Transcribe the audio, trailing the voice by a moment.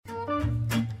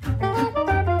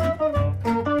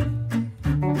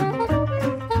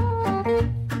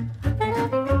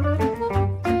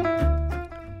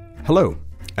Hello,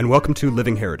 and welcome to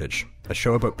Living Heritage, a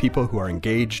show about people who are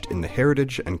engaged in the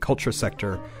heritage and culture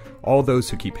sector, all those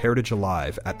who keep heritage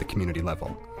alive at the community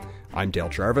level. I'm Dale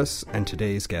Jarvis, and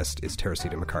today's guest is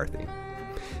Teresita McCarthy.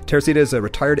 Teresita is a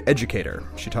retired educator.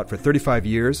 She taught for 35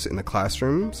 years in the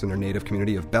classrooms in her native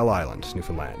community of Bell Island,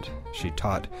 Newfoundland. She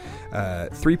taught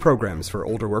 3 programs for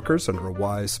older workers under a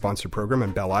WISE-sponsored program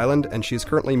in Bell Island, and she is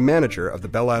currently manager of the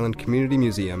Bell Island Community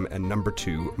Museum and No.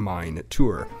 2 Mine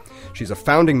Tour. She's a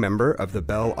founding member of the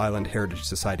Bell Island Heritage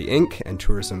Society, Inc. and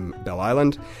Tourism Bell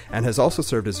Island, and has also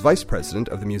served as vice president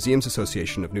of the Museums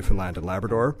Association of Newfoundland and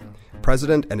Labrador,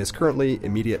 president, and is currently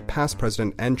immediate past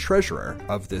president and treasurer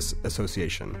of this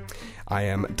association. I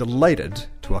am delighted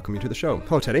to welcome you to the show.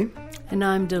 Hello, Teddy. And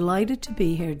I'm delighted to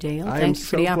be here, Dale. Thanks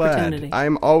for the opportunity.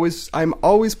 I'm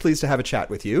always pleased to have a chat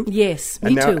with you. Yes,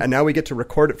 me too. And now we get to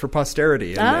record it for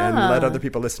posterity and let other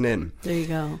people listen in. There you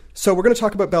go. So we're going to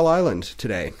talk about Bell Island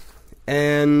today.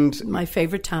 And my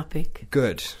favorite topic.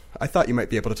 Good. I thought you might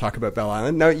be able to talk about Bell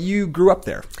Island. Now, you grew up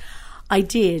there. I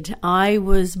did. I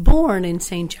was born in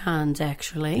St. John's,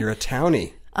 actually. You're a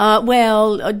townie.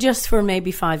 Well, just for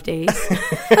maybe 5 days.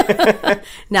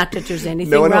 Not that there's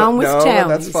anything wrong with townies.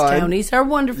 That's fine. Townies are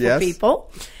wonderful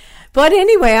people. But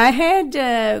anyway, I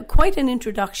had quite an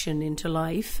introduction into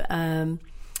life. The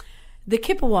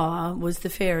Kippawa was the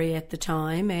ferry at the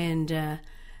time, and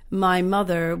my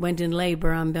mother went in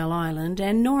labor on Bell Island,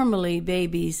 and normally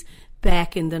babies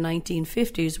back in the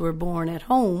 1950s were born at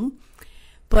home.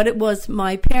 But it was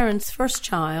my parents' first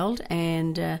child,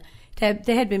 and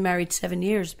they had been married 7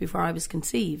 years before I was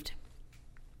conceived.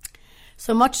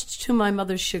 So much to my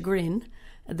mother's chagrin,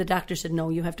 the doctor said, no,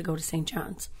 you have to go to St.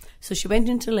 John's. So she went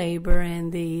into labor,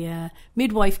 and the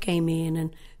midwife came in,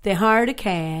 and they hired a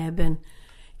cab, and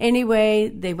anyway,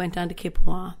 they went on to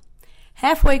Kippawa.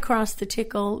 Halfway across the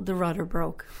Tickle, the rudder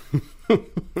broke.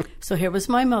 So here was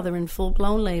my mother in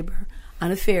full-blown labor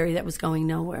on a ferry that was going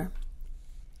nowhere.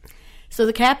 So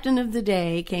the captain of the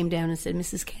day came down and said,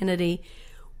 Mrs. Kennedy,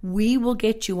 we will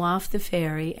get you off the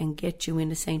ferry and get you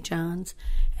into St. John's.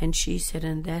 And she said,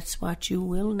 and that's what you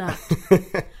will not.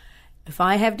 If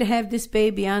I have to have this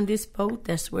baby on this boat,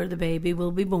 that's where the baby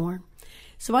will be born.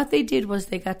 So what they did was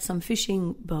they got some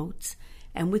fishing boats,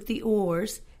 and with the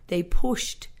oars, they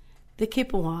pushed the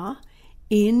Kippawa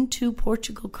into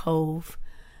Portugal Cove.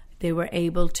 They were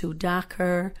able to dock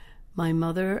her. My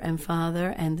mother and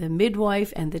father and the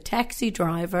midwife and the taxi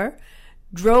driver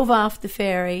drove off the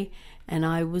ferry, and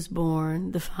I was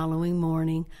born the following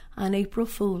morning on April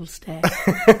Fool's Day.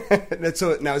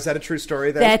 So now, is that a true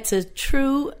story? That's a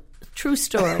true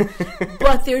story.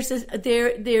 But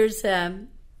there's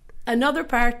another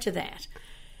part to that.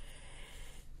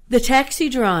 The taxi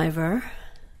driver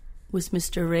was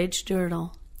Mr. Reg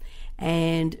Dirtle,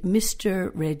 and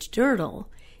Mr. Reg Dirtle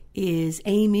is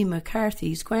Amy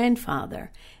McCarthy's grandfather,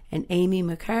 and Amy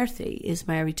McCarthy is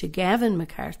married to Gavin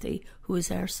McCarthy, who is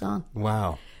our son.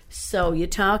 Wow. So you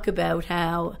talk about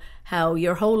how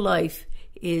your whole life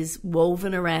is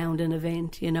woven around an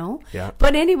event, you know? Yeah.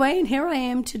 But anyway, and here I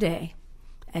am today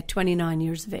at 29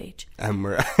 years of age. And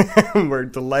we're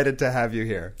delighted to have you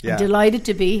here. Yeah. I'm delighted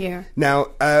to be here. Now,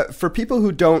 for people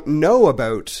who don't know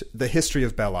about the history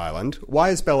of Bell Island,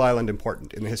 why is Bell Island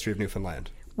important in the history of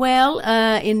Newfoundland? Well,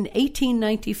 in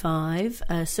 1895,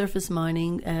 surface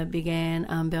mining began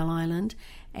on Bell Island,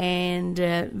 and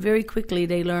very quickly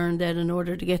they learned that in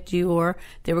order to get the ore,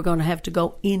 they were going to have to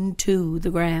go into the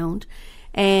ground.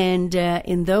 And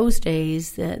in those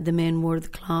days, the men wore the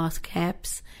cloth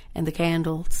caps and the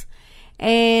candles.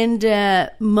 And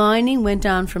mining went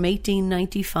on from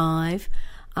 1895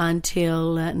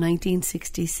 until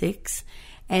 1966.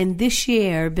 And this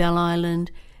year, Bell Island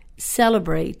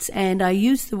celebrates, and I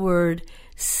use the word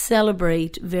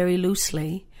celebrate very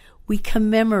loosely. We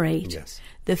commemorate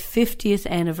the 50th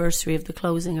anniversary of the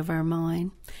closing of our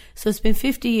mine. So it's been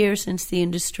 50 years since the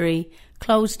industry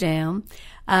closed down.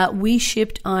 We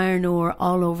shipped iron ore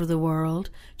all over the world,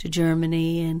 to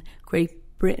Germany and Great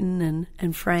Britain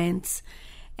and France.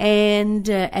 And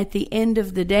at the end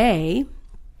of the day,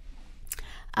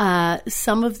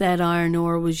 some of that iron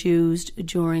ore was used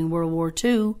during World War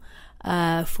II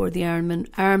for the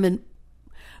armament,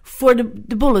 for the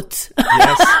bullets.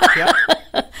 Yes, yeah.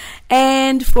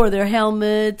 And for their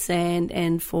helmets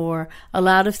and for a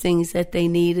lot of things that they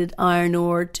needed iron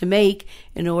ore to make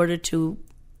in order to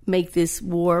make this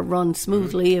war run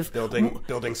smoothly.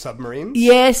 Building submarines?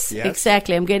 Yes,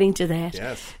 exactly. I'm getting to that.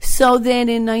 Yes. So then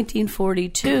in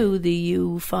 1942, the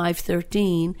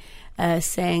U-513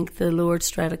 sank the Lord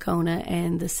Strathcona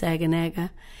and the Saganaga,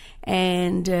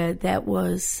 and that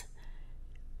was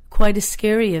quite a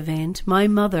scary event. My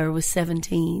mother was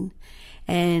 17,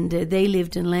 and they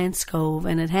lived in Lanscove,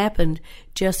 and it happened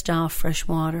just off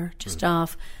Freshwater, just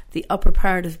off the upper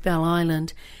part of Bell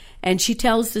Island. And she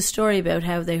tells the story about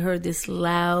how they heard this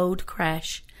loud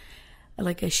crash.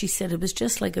 Like she said, it was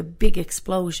just like a big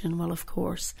explosion. Well, of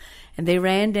course. And they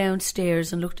ran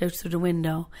downstairs and looked out through the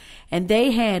window, and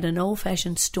they had an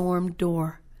old-fashioned storm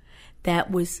door that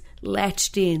was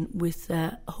latched in with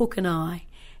a hook and eye.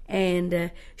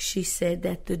 And she said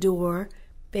that the door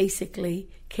basically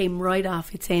came right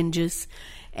off its hinges,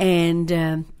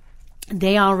 and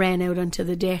they all ran out onto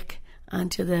the deck,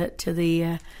 onto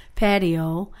the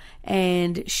patio.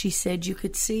 And she said you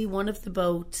could see one of the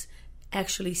boats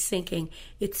actually sinking.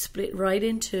 It split right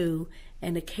in two,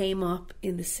 and it came up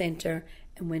in the center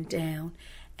and went down.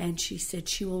 And she said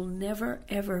she will never,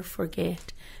 ever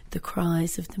forget the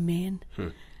cries of the men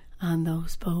on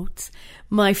those boats.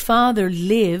 My father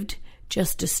lived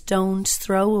just a stone's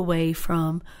throw away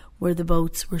from where the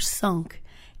boats were sunk,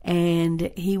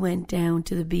 and he went down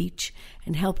to the beach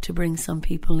and helped to bring some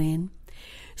people in.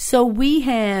 So we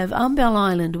have, on Bell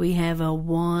Island, we have a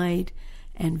wide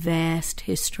and vast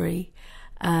history,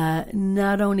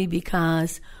 not only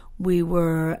because we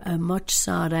were a much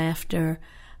sought after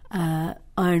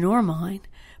iron ore mine,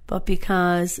 but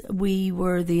because we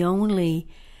were the only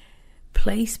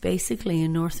place basically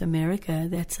in North America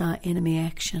that saw enemy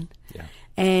action. Yeah.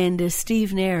 And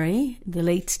Steve Neri, the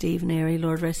late Steve Neri,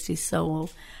 Lord rest his soul,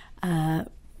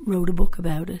 wrote a book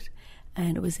about it,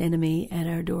 and it was Enemy at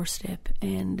Our Doorstep.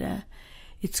 And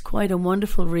it's quite a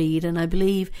wonderful read, and I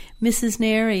believe Mrs.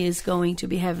 Neri is going to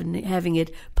be having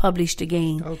it published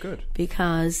again. Oh, good.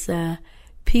 Because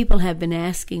people have been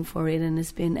asking for it, and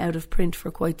it's been out of print for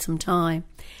quite some time.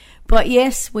 But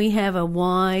yes, we have a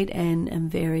wide and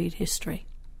varied history.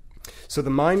 So the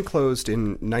mine closed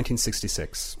in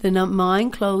 1966. The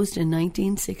mine closed in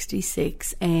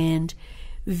 1966, and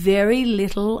very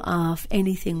little of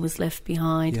anything was left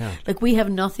behind. Yeah. Like, we have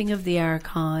nothing of the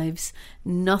archives,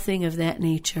 nothing of that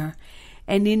nature.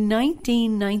 And in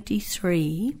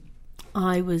 1993,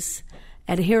 I was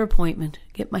at a hair appointment,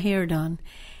 get my hair done,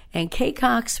 and Kay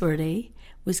Coxworthy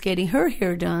was getting her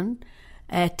hair done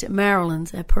at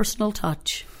Marilyn's, at Personal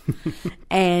Touch.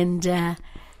 And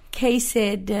Kay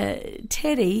said,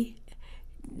 Teddy,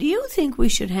 do you think we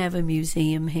should have a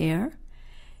museum here?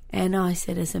 And I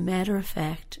said, as a matter of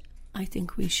fact, I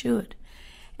think we should.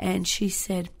 And she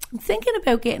said, I'm thinking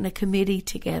about getting a committee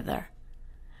together.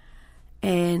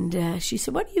 And she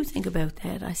said, what do you think about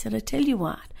that? I said, I tell you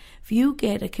what, if you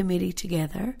get a committee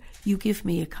together, you give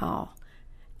me a call,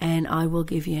 and I will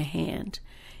give you a hand.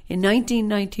 In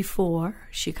 1994,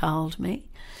 she called me.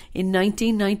 In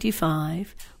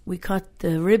 1995, we cut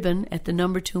the ribbon at the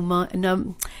number two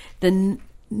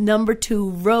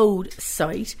road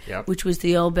site, yep, which was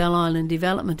the Old Bell Island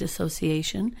Development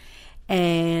Association.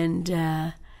 And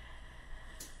the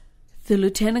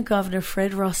Lieutenant Governor,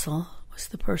 Fred Russell, was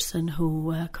the person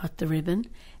who cut the ribbon.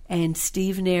 And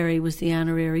Steve Neri was the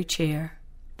honorary chair,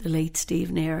 the late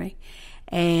Steve Neri.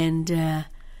 And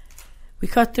we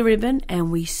cut the ribbon,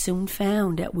 and we soon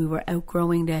found that we were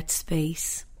outgrowing that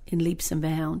space in leaps and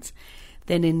bounds.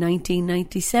 Then in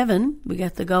 1997, we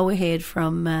got the go-ahead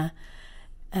from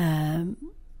ACOA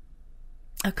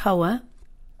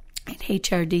and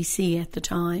HRDC at the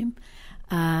time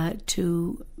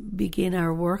to begin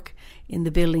our work in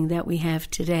the building that we have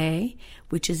today,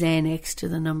 which is annexed to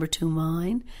the number 2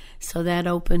 mine. So that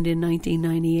opened in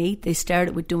 1998. They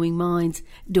started with doing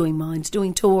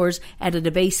tours out of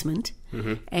the basement.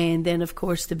 Mm-hmm. And then, of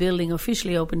course, the building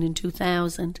officially opened in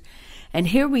 2000. And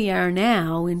here we are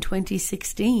now in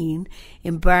 2016,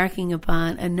 embarking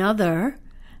upon another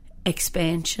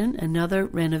expansion, another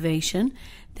renovation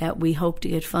that we hope to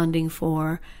get funding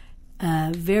for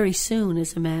very soon,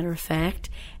 as a matter of fact.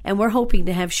 And we're hoping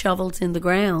to have shovels in the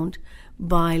ground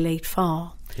by late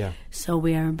fall. Yeah. So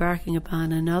we are embarking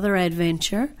upon another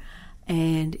adventure,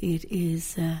 and it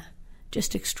is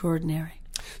just extraordinary.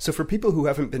 So for people who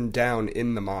haven't been down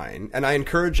in the mine, and I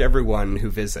encourage everyone who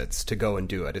visits to go and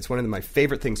do it. It's one of my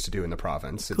favorite things to do in the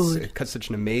province. It's such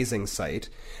an amazing site,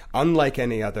 unlike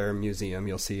any other museum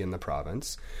you'll see in the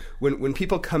province. When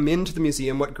people come into the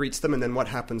museum, what greets them, and then what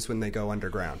happens when they go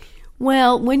underground?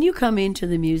 Well, when you come into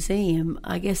the museum,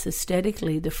 I guess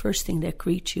aesthetically, the first thing that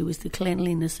greets you is the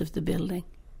cleanliness of the building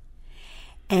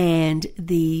and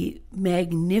the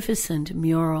magnificent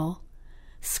mural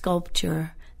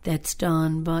sculpture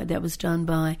that was done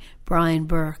by Brian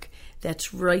Burke.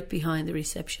 That's right behind the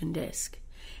reception desk.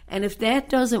 And if that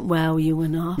doesn't wow you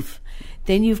enough,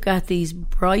 then you've got these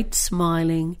bright,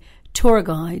 smiling tour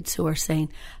guides who are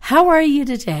saying, "How are you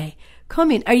today? Come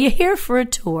in. Are you here for a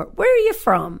tour? Where are you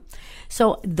from?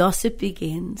 So thus it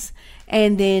begins.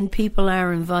 And then people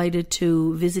are invited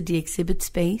to visit the exhibit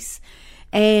space.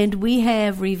 And we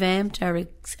have revamped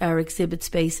our exhibit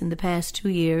space in the past 2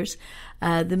 years.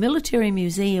 The Military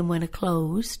Museum, when it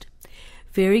closed,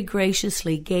 very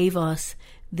graciously gave us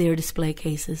their display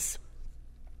cases.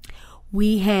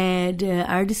 We had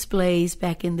our displays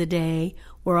back in the day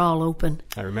were all open.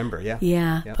 I remember, yeah.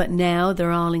 Yeah, yep. But now they're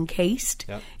all encased.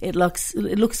 Yep. It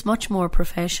looks much more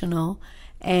professional,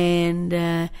 and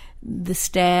the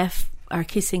staff are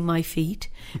kissing my feet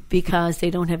because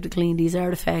they don't have to clean these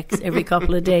artifacts every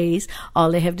couple of days.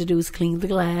 All they have to do is clean the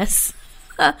glass.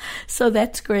 So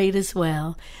that's great as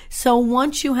well. So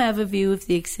once you have a view of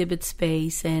the exhibit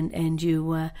space and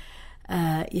you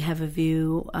have a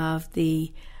view of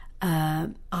the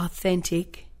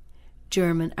authentic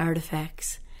German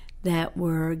artifacts that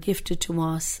were gifted to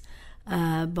us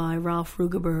by Ralph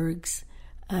Rugeberg's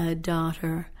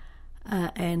daughter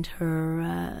and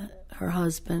her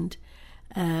husband,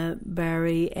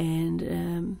 Barry,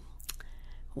 and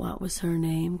what was her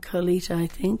name? Colita, I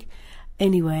think.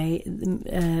 Anyway,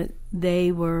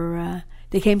 they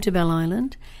came to Bell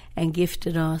Island and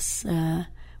gifted us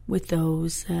with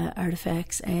those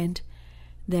artifacts, and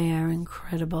they are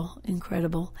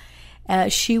incredible.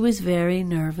 She was very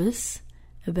nervous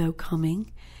about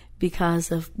coming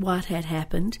because of what had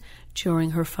happened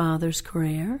during her father's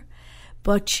career.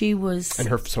 But she was... And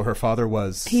her father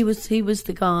was... He was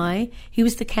the guy. He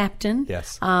was the captain,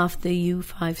 yes, of the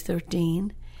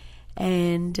U-513.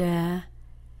 And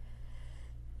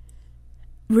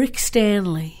Rick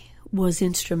Stanley was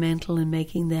instrumental in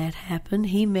making that happen.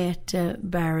 He met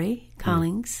Barry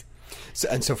Collings.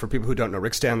 So for people who don't know,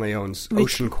 Rick Stanley owns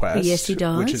Ocean Quest. Yes, he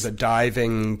does. Which is a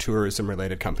diving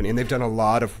tourism-related company. And they've done a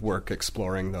lot of work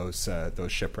exploring those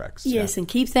shipwrecks. Yes, and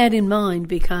keep that in mind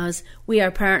because we are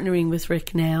partnering with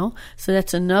Rick now. So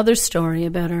that's another story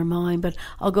about our mine. But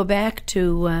I'll go back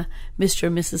to Mr.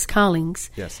 and Mrs. Collings.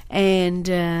 Yes. And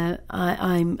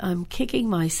I'm kicking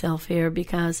myself here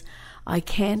because I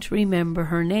can't remember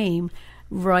her name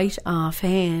right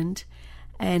offhand.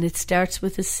 And it starts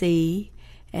with a C.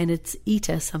 And it's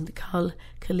Ita, something called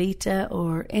Kalita,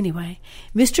 or anyway.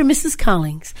 Mr. and Mrs.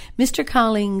 Collings. Mr.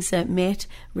 Collings met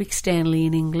Rick Stanley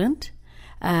in England.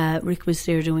 Rick was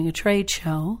there doing a trade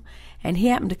show, and he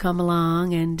happened to come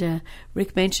along, and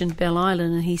Rick mentioned Bell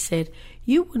Island, and he said,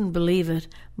 "You wouldn't believe it.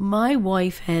 My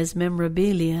wife has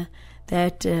memorabilia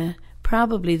that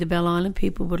probably the Bell Island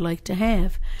people would like to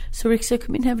have." So Rick said,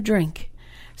 "Come in and have a drink."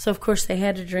 So, of course, they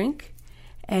had a drink,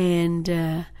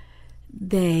 and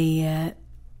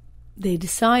they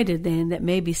decided then that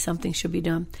maybe something should be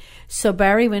done. So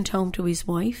Barry went home to his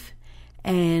wife,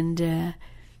 and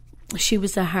she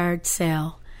was a hard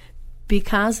sell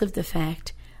because of the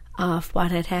fact of what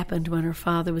had happened when her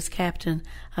father was captain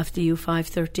of the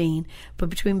U-513. But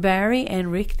between Barry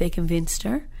and Rick, they convinced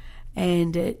her,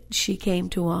 and she came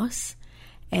to us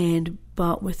and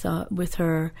bought with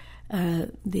her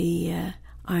the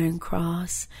Iron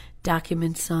Cross,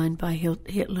 documents signed by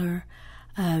Hitler,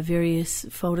 various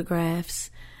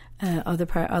photographs,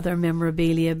 other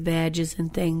memorabilia, badges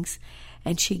and things,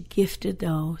 and she gifted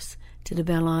those to the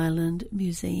Bell Island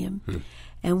Museum.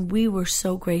 And we were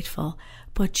so grateful,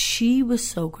 but she was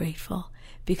so grateful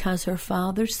because her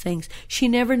father's things, she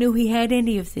never knew he had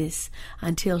any of this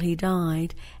until he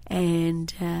died,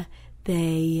 and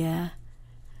they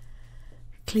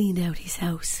cleaned out his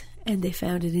house and they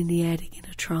found it in the attic in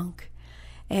a trunk.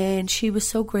 And she was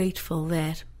so grateful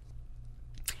that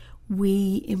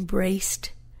we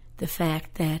embraced the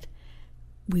fact that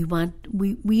we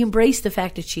embraced the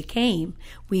fact that she came.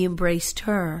 We embraced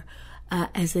her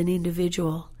as an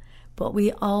individual, but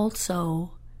we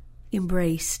also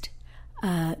embraced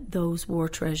those war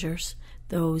treasures,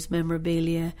 those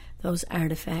memorabilia, those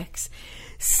artifacts.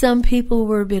 Some people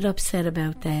were a bit upset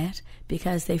about that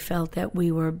because they felt that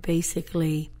we were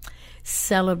basically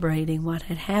celebrating what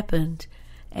had happened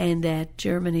and that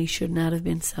Germany should not have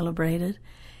been celebrated.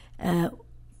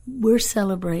 We're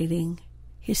celebrating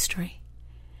history,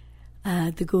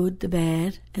 the good, the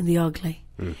bad, and the ugly.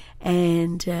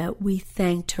 And we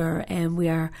thanked her, and we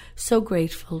are so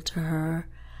grateful to her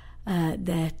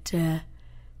that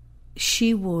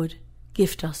she would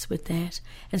gift us with that.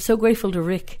 And so grateful to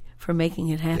Rick for making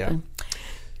it happen. Yeah.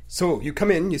 So you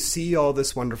come in, you see all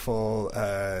this wonderful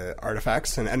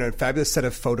artifacts and a fabulous set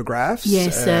of photographs.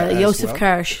 Yes, Joseph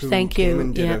Karsh, thank you.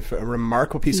 And did a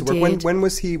remarkable piece of work.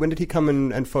 When did he come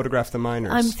and photograph the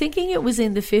miners? I'm thinking it was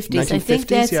in the 50s. I think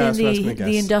that's in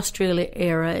the industrial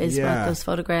era is what those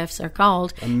photographs are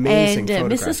called. Amazing and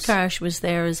photographs. Mrs. Karsh was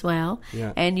there as well.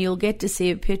 Yeah. And you'll get to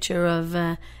see a picture of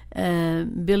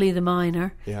Billy the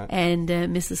Miner and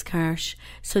Mrs. Karsh.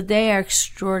 So they are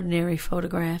extraordinary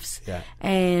photographs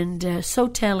and so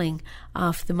telling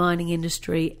of the mining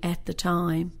industry at the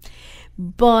time.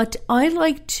 But I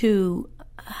like to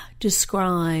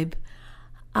describe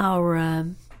our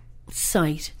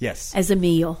site as a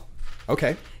meal.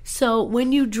 Okay. So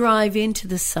when you drive into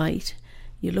the site,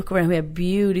 you look around, we have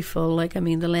beautiful,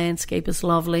 the landscape is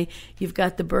lovely. You've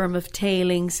got the berm of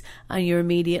tailings on your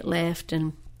immediate left,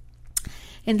 and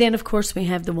then, of course, we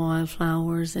have the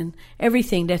wildflowers and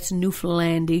everything that's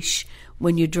Newfoundlandish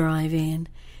when you drive in.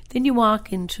 Then you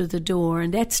walk into the door,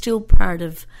 and that's still part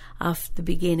of the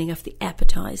beginning of the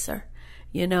appetizer,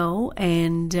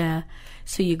 and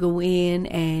so you go in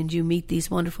and you meet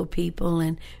these wonderful people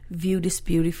and view this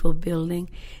beautiful building.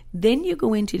 Then you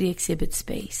go into the exhibit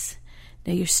space.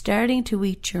 Now, you're starting to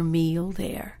eat your meal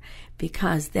there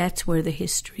because that's where the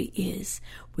history is,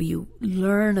 where you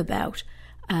learn about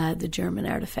the German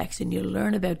artifacts, and you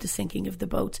learn about the sinking of the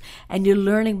boats, and you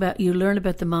learn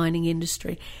about the mining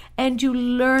industry, and you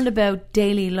learn about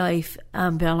daily life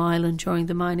on Bell Island during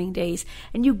the mining days,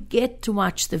 and you get to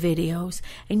watch the videos,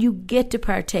 and you get to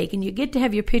partake, and you get to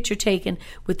have your picture taken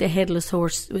with the headless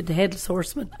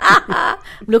horseman. I'm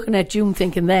looking at June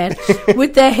thinking that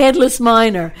with the headless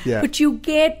miner, but you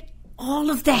get all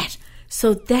of that,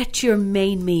 so that's your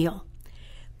main meal.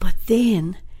 But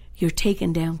then you're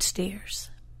taken downstairs.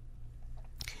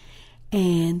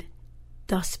 And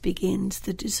thus begins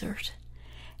the dessert.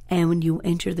 And when you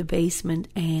enter the basement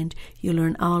and you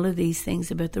learn all of these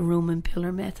things about the room and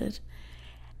pillar method,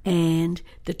 and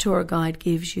the tour guide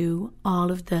gives you all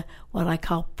of the, what I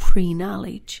call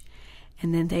pre-knowledge.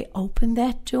 And then they open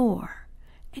that door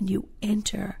and you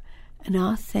enter an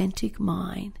authentic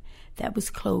mine that was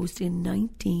closed in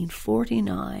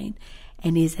 1949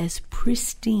 and is as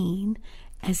pristine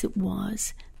as it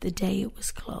was the day it was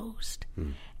closed.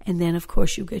 And then, of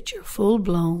course, you get your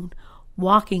full-blown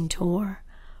walking tour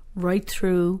right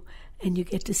through, and you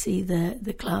get to see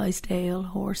the Clydesdale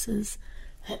horses,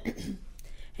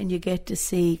 and you get to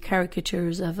see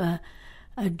caricatures of a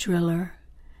driller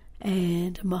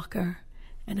and a mucker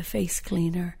and a face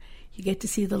cleaner. You get to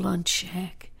see the lunch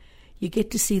shack. You get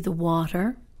to see the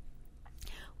water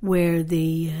where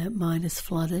the mine is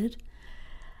flooded,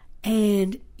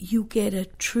 and you get a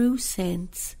true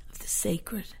sense of the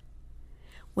sacred.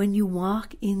 When you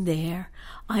walk in there,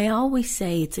 I always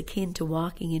say it's akin to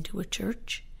walking into a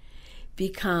church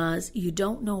because you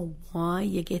don't know why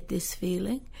you get this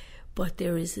feeling, but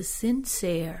there is a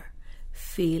sincere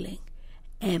feeling,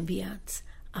 ambience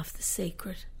of the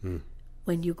sacred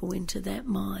when you go into that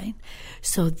mine.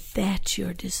 So that's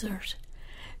your dessert.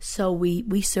 So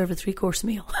we serve a 3-course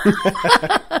meal.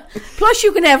 Plus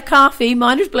you can have coffee,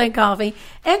 Miners Blend coffee,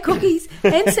 and cookies,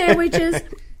 and sandwiches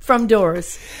from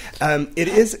Doris. It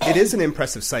is an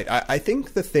impressive site. I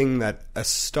think the thing that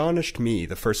astonished me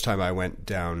the first time I went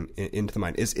down into the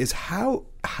mine is how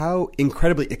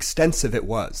incredibly extensive it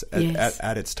was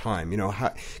at its time.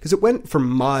 Because it went for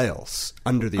miles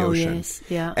under the ocean,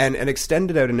 and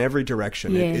extended out in every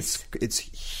direction. It's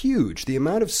huge. The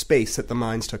amount of space that the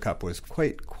mines took up was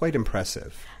quite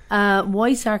impressive.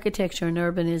 Weiss Architecture and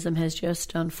Urbanism has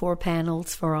just done 4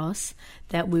 panels for us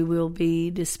that we will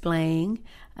be displaying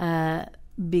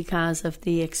because of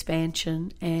the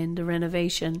expansion and the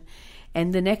renovation.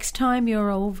 And the next time you're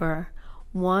over,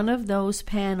 one of those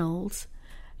panels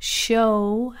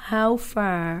show how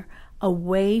far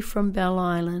away from Bell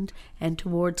Island and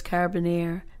towards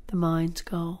Carbonair the mines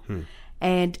go.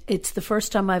 And it's the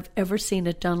first time I've ever seen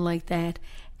it done like that.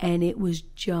 And it was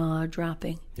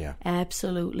jaw-dropping. Yeah.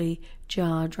 Absolutely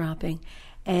jaw-dropping.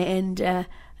 And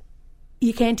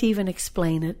you can't even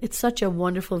explain it. It's such a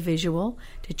wonderful visual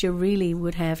that you really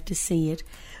would have to see it.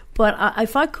 But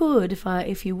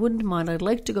if you wouldn't mind, I'd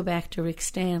like to go back to Rick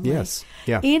Stanley. Yes.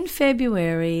 Yeah. In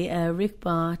February, Rick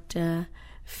bought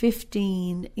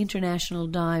 15 international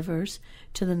divers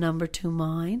to the number 2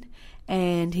 mine.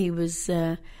 And he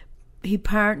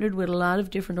partnered with a lot of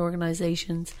different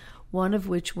organizations, one of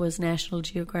which was National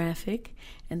Geographic,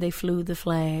 and they flew the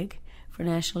flag for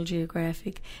National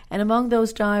Geographic. And among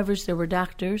those divers, there were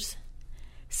doctors,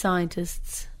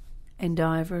 scientists, and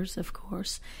divers, of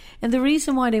course. And the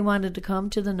reason why they wanted to come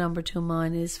to the number 2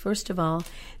 mine is, first of all,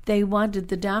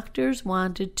 the doctors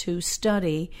wanted to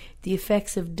study the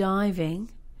effects of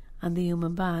diving on the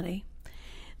human body.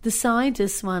 The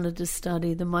scientists wanted to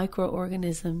study the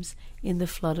microorganisms in the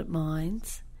flooded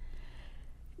mines.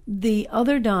 The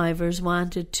other divers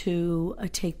wanted to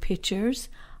take pictures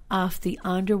of the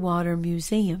underwater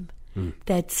museum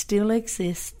that still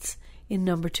exists in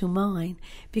number 2 mine,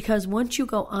 because once you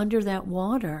go under that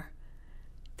water,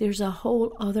 there's a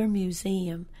whole other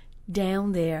museum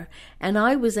down there. And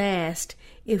I was asked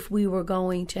if we were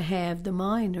going to have the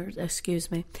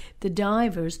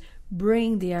divers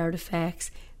bring the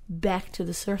artifacts back to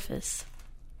the surface.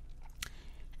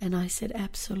 And I said,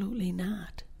 absolutely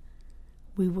not.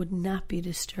 We would not be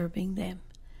disturbing them.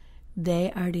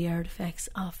 They are the artifacts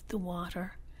of the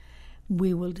water.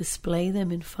 We will display them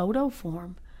in photo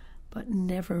form, but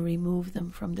never remove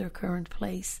them from their current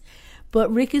place. But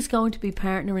Rick is going to be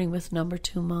partnering with number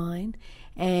 2 mine,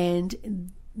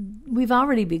 and we've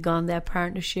already begun that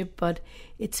partnership, but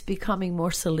it's becoming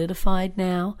more solidified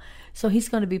now. So he's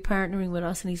going to be partnering with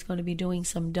us, and he's going to be doing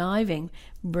some diving,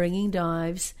 bringing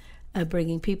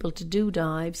people to do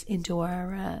dives into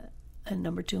our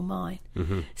number 2 mine.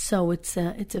 So it's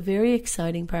a very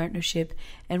exciting partnership,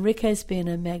 and Rick has been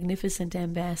a magnificent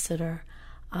ambassador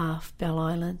of Bell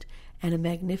Island and a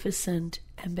magnificent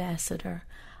ambassador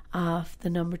of the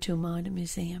number 2 mine and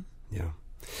museum. Yeah,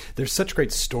 there's such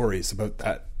great stories about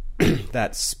that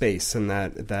that space and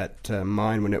that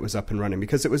mine when it was up and running,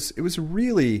 because it was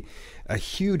really a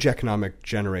huge economic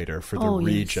generator for the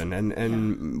region, yes.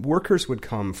 and workers would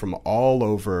come from all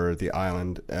over the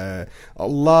island. A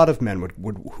lot of men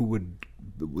who would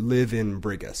live in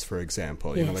Brigus, for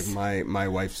example. You know, like my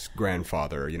wife's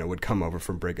grandfather, would come over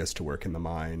from Brigus to work in the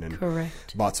mine, and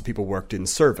correct. Lots of people worked in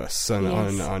service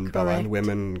on Bell Island.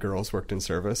 Women and girls worked in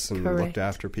service and looked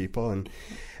after people, and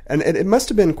it must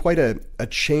have been quite a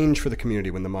change for the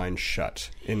community when the mine shut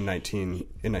in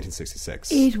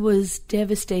 1966. It was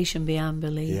devastation beyond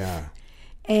belief. Yeah.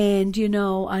 And,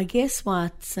 I guess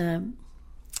what's the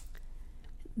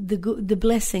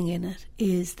blessing in it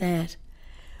is that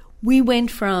we went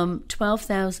from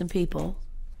 12,000 people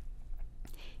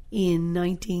in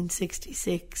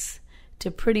 1966 to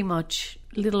pretty much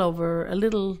a little over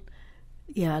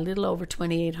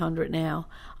 2,800 now.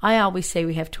 I always say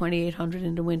we have 2,800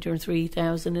 in the winter and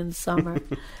 3,000 in the summer.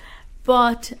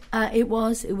 But it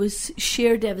was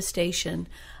sheer devastation.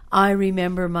 I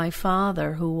remember my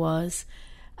father, who was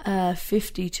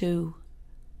 52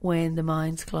 when the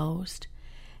mines closed,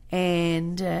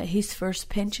 and his first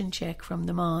pension check from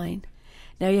the mine.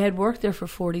 Now, he had worked there for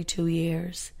 42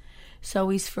 years, so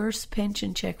his first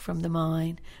pension check from the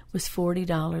mine was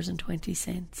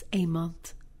 $40.20 a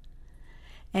month.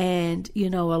 And,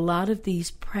 a lot of these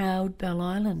proud Bell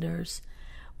Islanders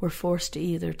were forced to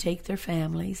either take their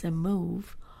families and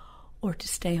move or to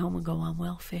stay home and go on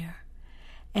welfare.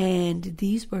 And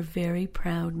these were very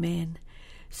proud men.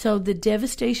 So the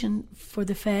devastation for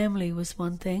the family was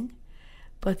one thing,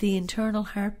 but the internal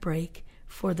heartbreak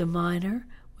for the miner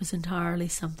was entirely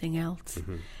something else.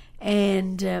 Mm-hmm.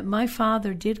 And my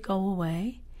father did go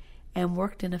away and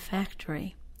worked in a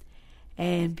factory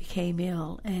and became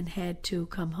ill and had to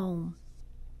come home.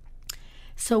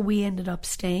 So we ended up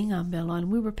staying on Bell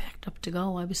Island. We were packed up to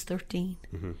go. I was 13.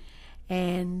 Mm-hmm.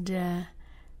 And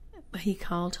he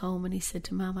called home and he said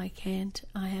to Mom, I can't.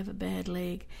 I have a bad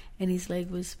leg. And his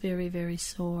leg was very, very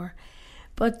sore.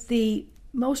 But the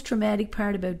most traumatic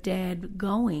part about Dad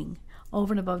going,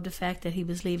 over and above the fact that he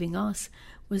was leaving us,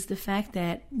 was the fact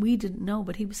that we didn't know,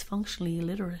 but he was functionally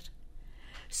illiterate.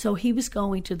 So he was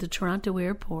going to the Toronto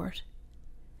airport.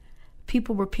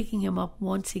 People were picking him up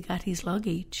once he got his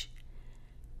luggage.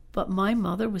 But my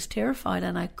mother was terrified,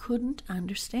 and I couldn't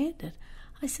understand it.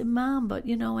 I said, Mom, but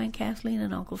Aunt Kathleen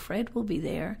and Uncle Fred will be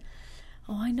there.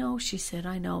 Oh, I know, she said,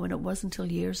 I know. And it wasn't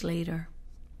until years later.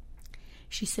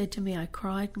 She said to me, I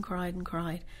cried and cried and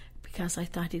cried because I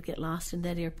thought he'd get lost in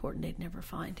that airport and they'd never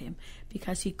find him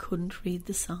because he couldn't read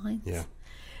the signs. Yeah.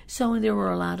 So there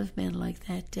were a lot of men like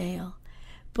that, Dale.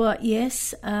 But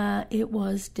yes, it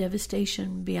was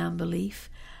devastation beyond belief.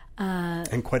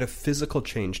 And quite a physical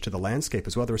change to the landscape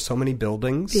as well. There were so many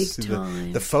buildings. Big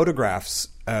time. The photographs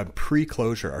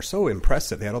pre-closure are so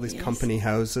impressive. They had all these company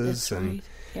houses. That's right.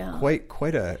 Yeah.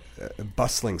 Quite a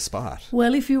bustling spot.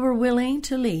 Well, if you were willing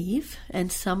to leave,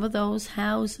 and some of those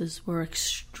houses were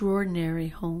extraordinary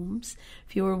homes,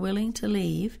 if you were willing to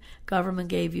leave, government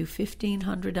gave you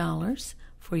 $1,500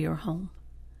 for your home.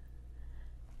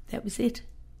 That was it.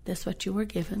 That's what you were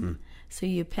given. So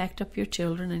you packed up your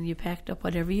children and you packed up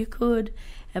whatever you could,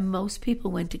 and most people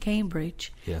went to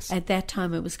Cambridge. Yes. At that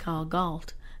time it was called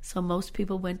Galt. So most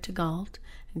people went to Galt.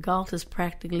 And Galt is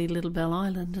practically Little Bell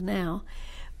Island now.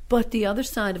 But the other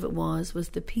side of it was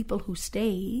the people who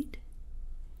stayed,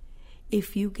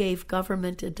 if you gave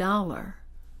government $1,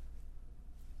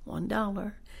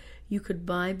 you could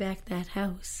buy back that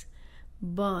house,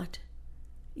 but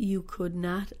you could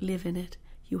not live in it.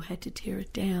 You had to tear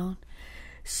it down.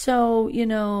 So,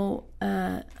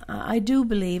 I do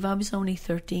believe, I was only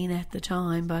 13 at the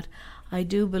time, but I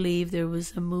do believe there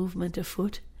was a movement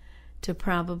afoot to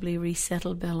probably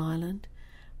resettle Bell Island.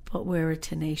 But we're a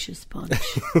tenacious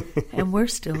bunch. And we're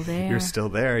still there. You're still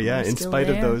there, yeah. In spite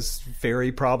of those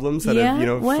ferry problems that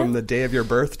have, from the day of your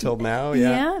birth till now,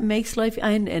 yeah. Yeah, it makes life...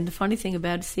 And the funny thing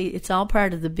about it, see, it's all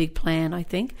part of the big plan, I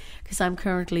think, because I'm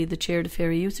currently the chair of the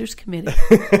Ferry Users Committee.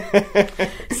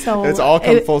 So it's all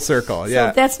come full circle, yeah. So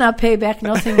if that's not payback,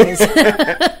 nothing is.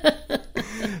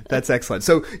 That's excellent.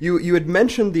 So you had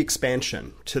mentioned the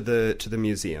expansion to the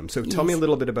museum. So tell me a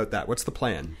little bit about that. What's the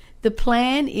plan? The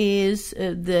plan is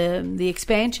the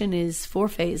expansion is 4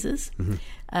 phases.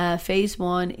 Mm-hmm. Phase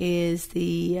 1 is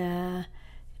the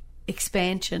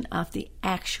expansion of the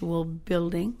actual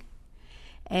building,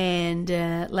 and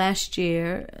last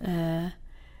year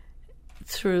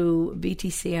through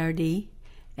BTCRD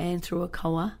and through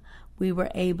ACOA, we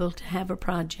were able to have a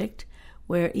project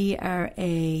where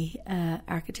ERA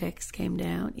Architects came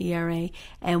down, ERA,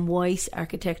 and Weiss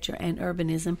Architecture and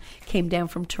Urbanism came down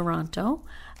from Toronto.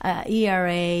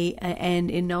 ERA, and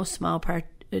in no small part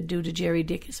due to Jerry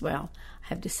Dick as well. I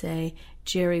have to say,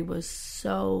 Jerry was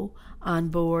so on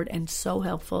board and so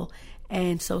helpful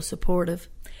and so supportive.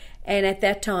 And at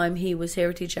that time, he was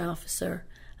Heritage Officer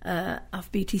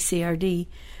of BTCRD,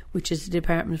 which is the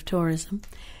Department of Tourism.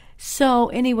 So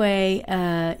anyway,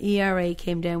 ERA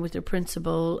came down with their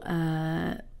principal,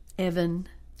 Evan.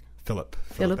 Philip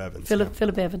Evans.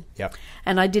 Philip Evans. Yeah.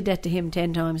 And I did that to him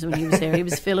 10 times when he was there. He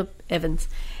was Philip Evans.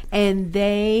 And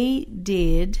they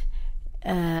did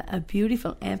a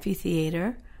beautiful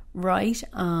amphitheater right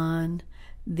on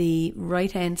the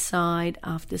right-hand side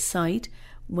of the site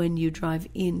when you drive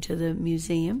into the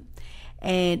museum.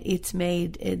 And it's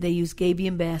made, they use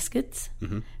gabion baskets,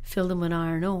 filled them with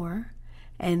iron ore,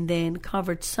 and then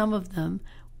covered some of them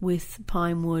with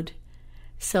pine wood.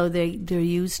 So they're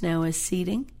used now as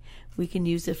seating. We can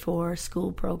use it for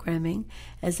school programming.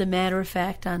 As a matter of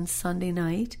fact, on Sunday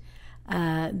night,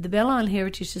 the Bell Island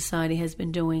Heritage Society has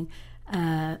been doing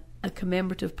a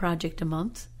commemorative project a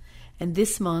month. And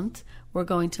this month, we're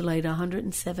going to light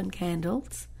 107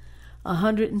 candles,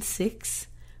 106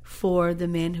 for the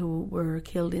men who were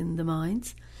killed in the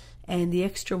mines, and the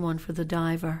extra one for the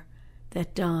diver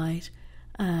that died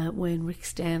when Rick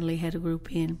Stanley had a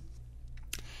group in.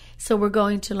 So we're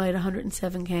going to light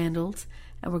 107 candles,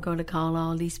 and we're going to call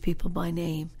all these people by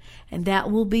name. And that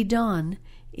will be done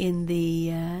in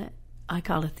the, I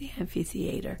call it the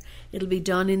amphitheater. It'll be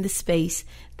done in the space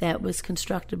that was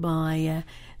constructed by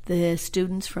the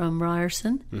students from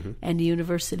Ryerson and the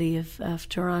University of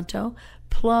Toronto,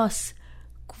 plus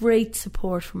great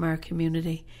support from our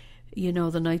community. You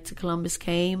know, the Knights of Columbus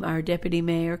came, our Deputy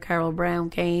Mayor, Carol Brown,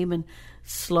 came and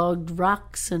slugged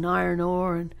rocks and iron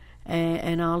ore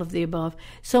and all of the above.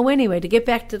 So anyway, to get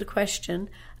back to the question,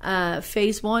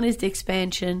 phase 1 is the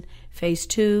expansion. Phase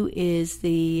 2 is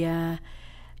the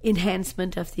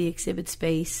enhancement of the exhibit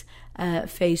space.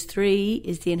 Phase 3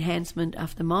 is the enhancement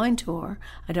of the mine tour.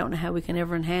 I don't know how we can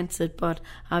ever enhance it, but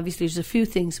obviously there's a few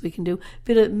things we can do.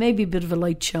 Maybe a bit of a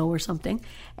light show or something.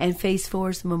 And phase 4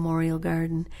 is the memorial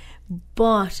garden.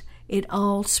 But it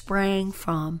all sprang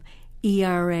from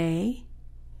ERA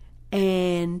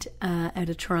and out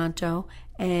of Toronto,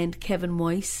 and Kevin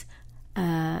Weiss,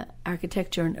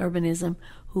 Architecture and Urbanism,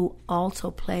 who also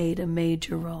played a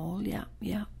major role. Yeah.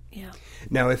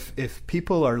 Now, if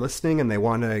people are listening and they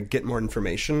want to get more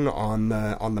information on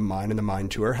the mine and the mine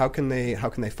tour, how can they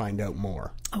find out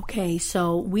more? Okay,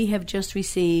 so we have just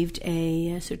received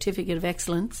a certificate of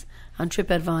excellence on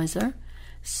TripAdvisor.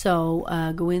 So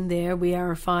go in there. We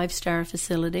are a 5-star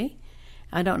facility.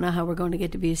 I don't know how we're going to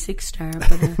get to be a 6-star,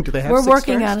 but do they have we're 6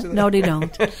 working stars? on it. No, they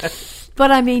don't. But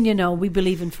I mean, we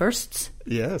believe in firsts.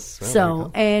 Yes. Well,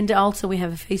 so, and also we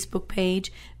have a Facebook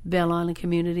page, Bell Island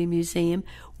Community Museum.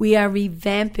 We are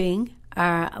revamping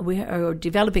we are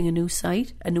developing a new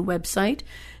site, a new website.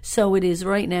 So it is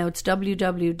right now, it's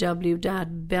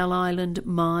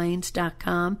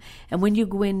www.bellislandmines.com. And when you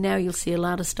go in now, you'll see a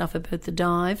lot of stuff about the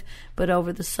dive. But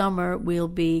over the summer, we'll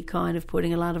be kind of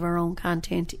putting a lot of our own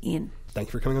content in. Thank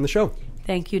you for coming on the show.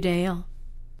 Thank you, Dale.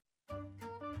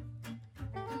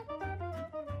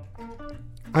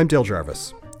 I'm Dale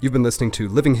Jarvis. You've been listening to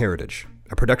Living Heritage,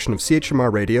 a production of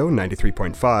CHMR Radio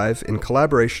 93.5 in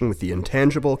collaboration with the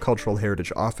Intangible Cultural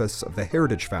Heritage Office of the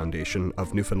Heritage Foundation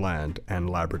of Newfoundland and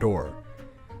Labrador.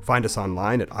 Find us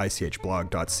online at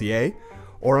ichblog.ca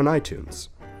or on iTunes.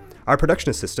 Our production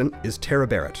assistant is Tara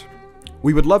Barrett.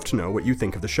 We would love to know what you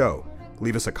think of the show.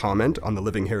 Leave us a comment on the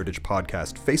Living Heritage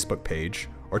Podcast Facebook page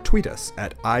or tweet us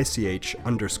at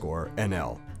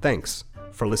ICH_NL. Thanks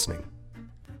for listening.